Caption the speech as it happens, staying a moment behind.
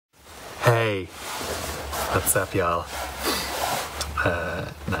Hey, what's up, y'all?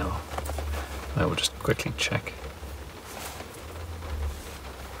 No. I will just quickly check.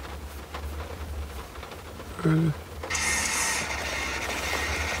 Yeah,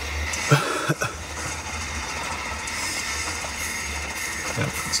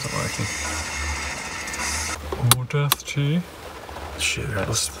 it's not working. Oh, Death G. Shit,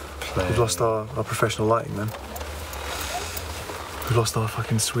 we've lost our professional lighting, man. We've lost our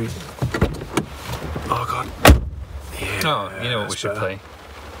fucking sweet. Oh god. Yeah. Oh, you know what we should play?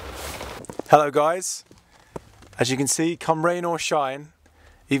 Hello, guys. As you can see, come rain or shine,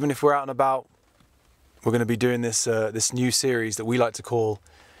 even if we're out and about, we're going to be doing this this new series that we like to call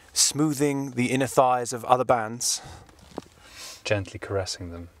 "Smoothing the Inner Thighs of Other Bands." Gently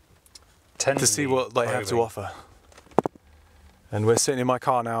caressing them. To see what they have to offer. And we're sitting in my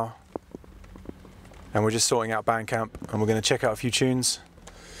car now, and we're just sorting out Bandcamp, and we're going to check out a few tunes,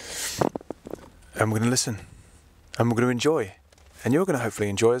 and we're going to listen, and we're going to enjoy, and you're going to hopefully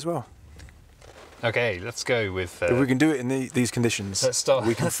enjoy as well. Okay, let's go with... if we can do it in these conditions, let's start.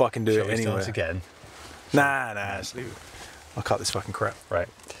 We can fucking do it anywhere. Shall we start again? Nah, I'll cut this fucking crap. Right.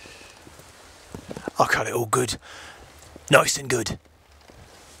 I'll cut it all good. Nice and good.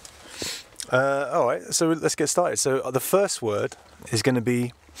 Alright, so let's get started. So the first word is going to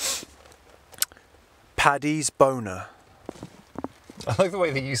be Paddy's boner. I like the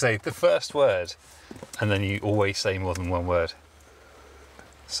way that you say the first word, and then you always say more than one word.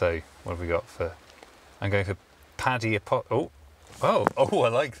 So, what have we got for... I'm going for Paddy... Oh, I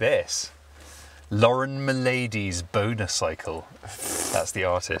like this. Lauren Milady's Boner Cycle. That's the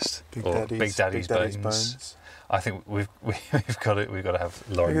artist. Big Daddy's Bones. I think we've got to have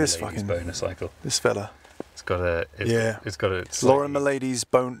Lauren Milady's Boner Cycle. This fella. It's got a Lauren Milady's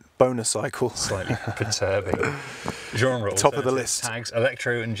boner cycle. Slightly perturbing genre. Top of the list. Tags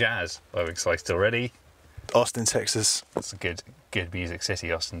electro and jazz. I'm excited already. Austin, Texas. That's a good music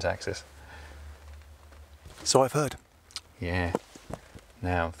city, Austin, Texas. So I've heard. Yeah.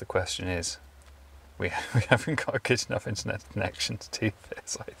 Now the question is, we haven't got a good enough internet connection to do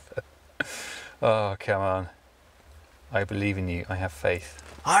this either. Oh, come on. I believe in you. I have faith.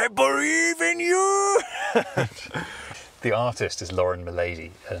 I believe in you! The artist is Lauren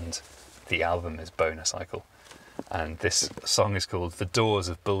Milady, and the album is Boner Cycle. And this song is called The Doors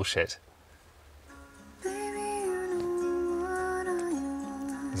of Bullshit.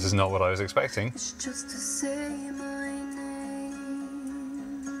 This is not what I was expecting.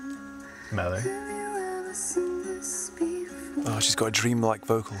 Mellow. Oh, she's got dreamlike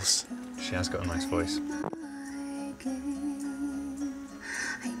vocals. She has got a nice voice.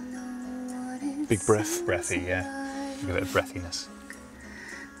 Big breath. Breathy, yeah. A bit of breathiness.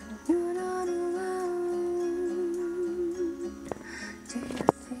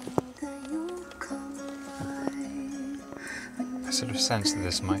 I sort of sense that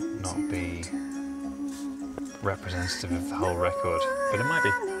this might not be representative of the whole record, but it might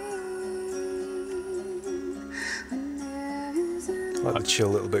be. I like the chill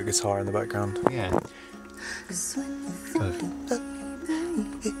little bit of guitar in the background. Yeah. Kind of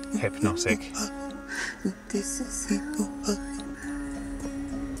hypnotic.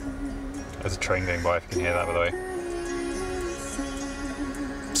 There's a train going by, if you can hear that, by the way.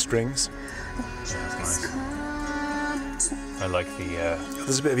 Strings. Yeah, that's nice. I like the...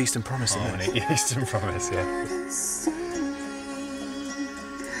 there's a bit of Eastern Promise in there. Eastern Promise, yeah.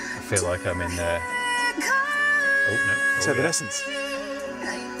 I feel like I'm in... Oh, no. It's Evanescence.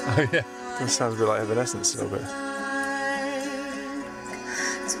 Oh, yeah. That sounds a bit like Evanescence a little bit.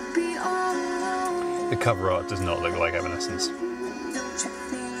 The cover art does not look like Evanescence. It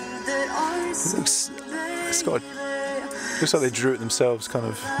looks like they drew it themselves, kind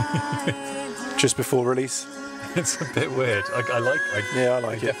of, just before release. It's a bit weird. I like it.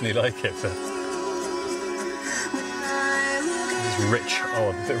 Definitely like it. But it's rich,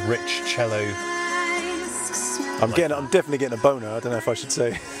 a bit rich cello. I'm definitely getting a boner. I don't know if I should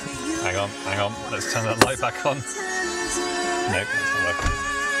say. Hang on. Let's turn that light back on. No, that's not working.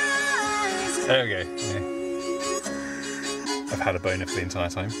 There we go. Yeah. I've had a boner for the entire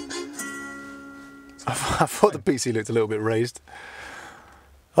time. I thought the PC looked a little bit raised.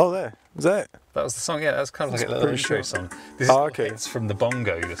 Oh, there. Was that it? That was the song, yeah. That was kind of like a little intro song. This is okay. It's from the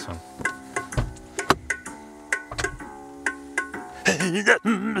bongo, this one.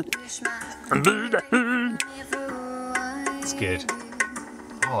 It's good.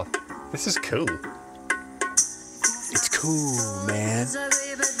 Oh, this is cool. It's cool, man.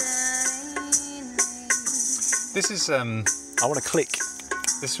 This is I want to click.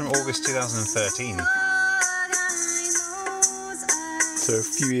 This is from August 2013. So a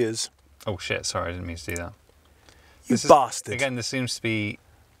few years. Oh shit! Sorry, I didn't mean to do that. You bastard. Again, this seems to be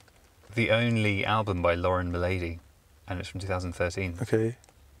the only album by Lauren Milady, and it's from 2013. Okay. Well,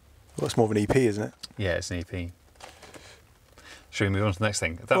 that's more of an EP, isn't it? Yeah, it's an EP. Should we move on to the next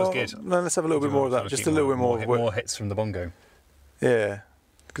thing? That was good. No, let's have a little bit more of that. Just a little bit more. More hits from the bongo. Yeah,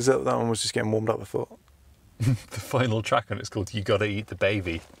 because that one was just getting warmed up, I thought. The final track on it's called "You Gotta Eat the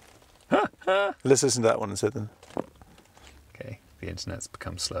Baby." Let's listen to that one instead then. Okay, the internet's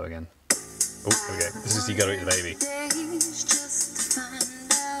become slow again. Oh, there we go. This is "You Gotta Eat the Baby."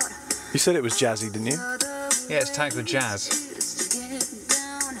 You said it was jazzy, didn't you? Yeah, it's tagged with jazz.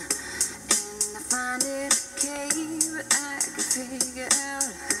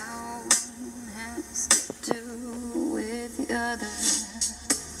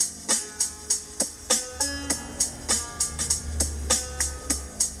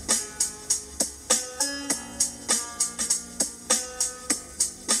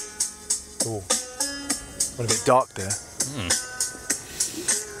 Oh, went a bit dark there.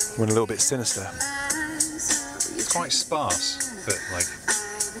 Went a little bit sinister. It's quite sparse, but like,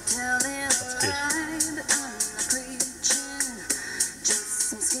 that's good.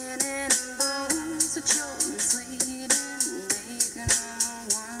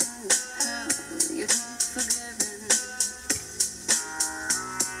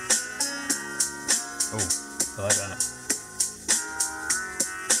 Oh, I like that.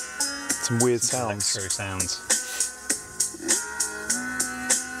 Some weird sounds. Electro sounds.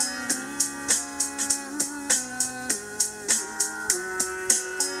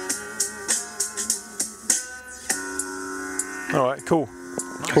 All right, cool.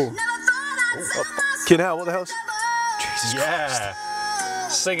 Nice. Cool. Okay, now what the hell's? Jesus Yeah.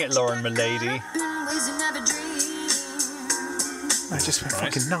 Sing it, Lauren Milady. I just went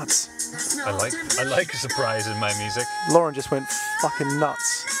fucking nuts. I like a surprise in my music. Lauren just went fucking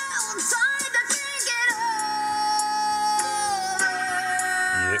nuts.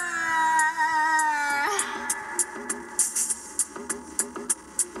 Yep.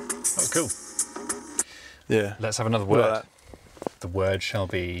 Oh, cool. Yeah. Let's have another What word. about The word shall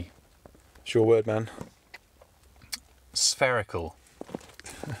be It's your word, man. spherical.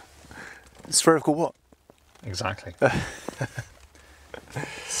 Spherical what? Exactly.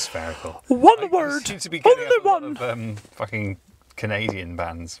 Spherical. One I word. seem to be getting Only up a lot one. of fucking Canadian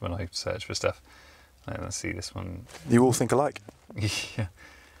bands when I search for stuff. Let's see this one. You all think alike. Yeah.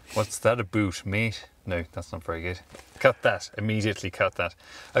 What's that about, mate? No, that's not very good. Cut that. Immediately cut that.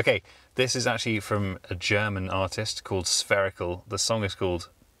 Okay, this is actually from a German artist called Spherical. The song is called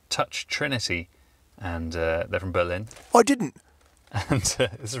Touch Trinity, and they're from Berlin. I didn't. And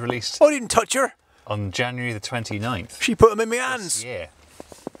this is released I didn't touch her. on January the 29th. She put them in my hands. Yeah.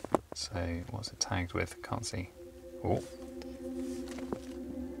 So, what's it tagged with? Can't see. Oh.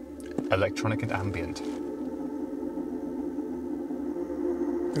 Electronic and ambient.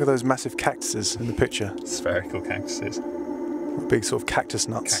 Look at those massive cactuses in the picture. Spherical cactuses. Big sort of cactus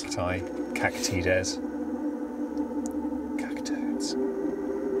nuts. Cacti. Cactides. Cactodes.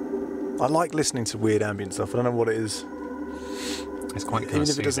 I like listening to weird ambient stuff. I don't know what it is. It's quite kind Even of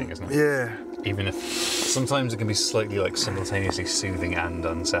if it soothing, doesn't. isn't it? Yeah. Even if sometimes it can be slightly like simultaneously soothing and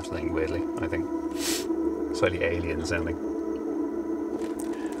unsettling, weirdly, I think. Slightly alien sounding.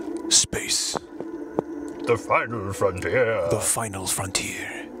 Space. The final frontier. The final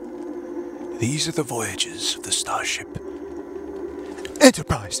frontier. These are the voyages of the starship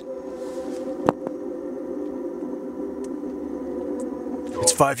Enterprise.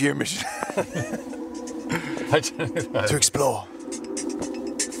 It's a 5-year mission I don't know. to explore.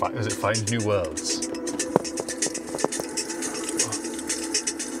 Was it Find New Worlds?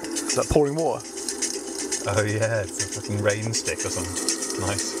 Is that pouring water? Oh yeah, it's a fucking rain stick or something.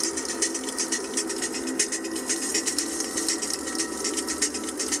 Nice.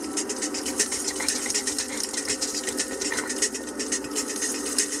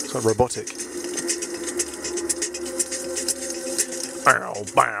 It's like robotic. Ow,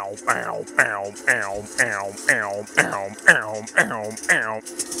 bow, ow, ow, ow, ow, ow, ow, ow, ow, ow.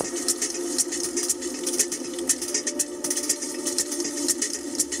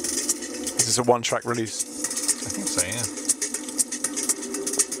 This is a one-track release. I think so, yeah.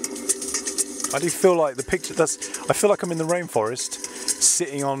 I do feel like the picture. I feel like I'm in the rainforest,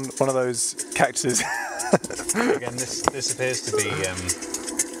 sitting on one of those cactuses. Again, this appears to be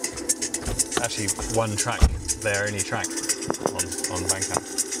actually one track, their only track on Bandcamp.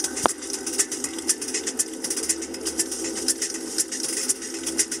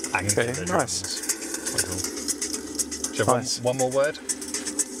 Okay, nice. Quite cool. Do you have Nice. one more word?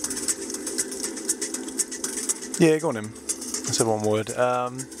 Yeah, go on him. I said one word.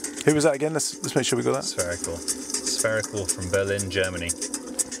 Who was that again? Let's make sure we got that. Spherical. Spherical from Berlin, Germany.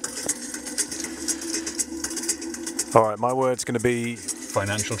 All right, my word's going to be...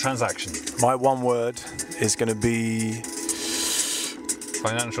 Financial transaction. My one word is going to be...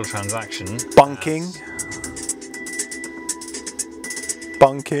 Financial transaction. Bunking.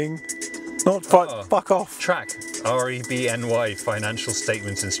 Bunking. Not fuck off. Track. REBNY. Financial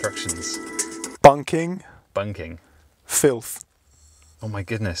statements instructions. Bunking. Bunking. Filth. Oh my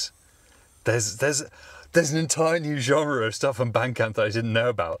goodness. There's an entire new genre of stuff on Bandcamp that I didn't know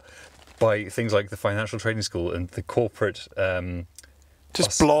about by things like the Financial Trading School and the corporate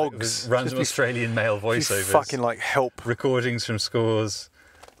just blogs, random Australian male voiceovers, fucking like help recordings from scores.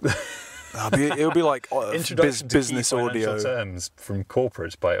 It'll be like Introduction to business key audio financial terms from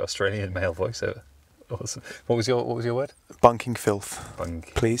corporate by Australian male voiceover. Awesome. What was your word? Bunking filth.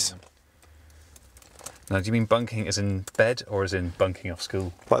 Bunking. Please. Now, do you mean bunking as in bed or as in bunking off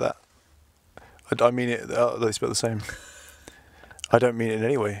school? Like that. I mean it. They spell the same. I don't mean it in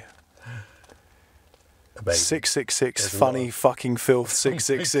any way. 666 funny fucking filth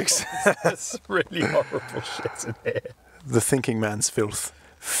 666. That's really horrible shit in here. The thinking man's filth.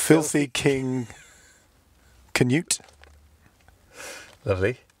 Filthy King Canute.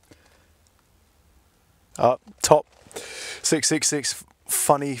 Lovely. Top 666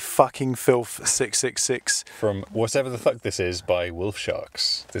 funny fucking filth 666. From Whatever the Fuck This Is by Wolf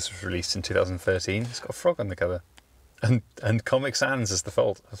Sharks. This was released in 2013. It's got a frog on the cover. And Comic Sans as the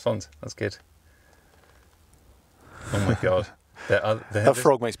font. That's good. Oh my god. That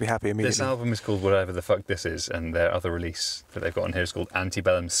frog makes me happy immediately. This album is called Whatever the Fuck This Is, and their other release that they've got on here is called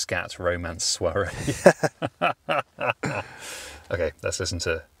Antebellum Scat Romance Soiree. Okay, let's listen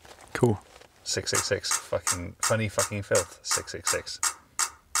to Cool. 666 fucking funny fucking filth 666.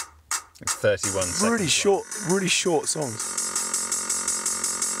 31 seconds. Really short songs.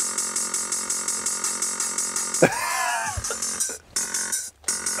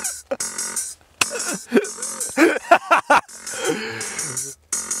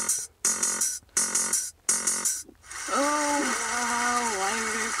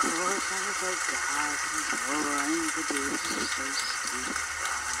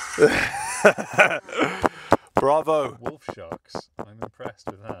 Bravo. Wolf Sharks. I'm impressed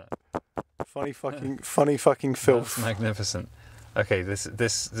with that. Funny fucking filth. That's magnificent. Okay, this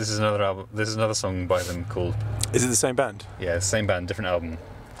is another album. This is another song by them called. Is it the same band? Yeah, same band, different album.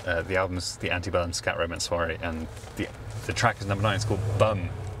 The album's the Antebellum Scat Romance Soiree, and the track is number 9. It's called Bum.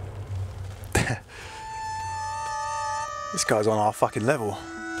 This guy's on our fucking level.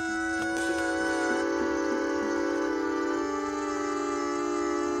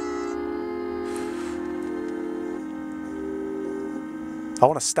 I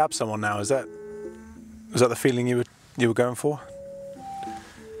want to stab someone now. Was that the feeling you were going for?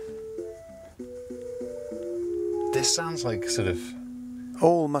 This sounds like sort of.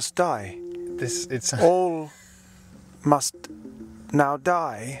 All must die. It's. All must now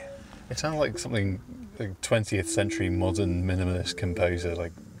die. It sounds like something like 20th century modern minimalist composer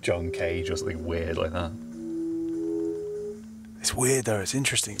like John Cage or something weird like that. It's weird though. It's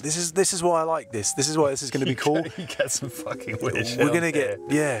interesting. This is why I like this. This is why this is going to be cool. You get some fucking weird shit. We're going to get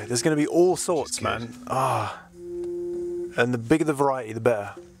There's going to be all sorts, man. And the bigger the variety, the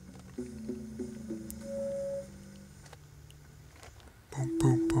better. Boom,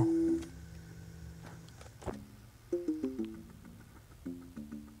 boom, boom.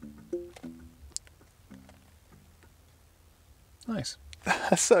 Nice.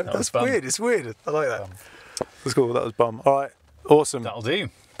 That's Bum. weird. It's weird. I like that. That's cool. That was Bum. All right. Awesome. That'll do.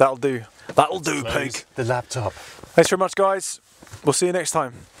 That'll do, pig. The laptop. Thanks very much, guys. We'll see you next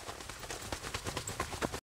time.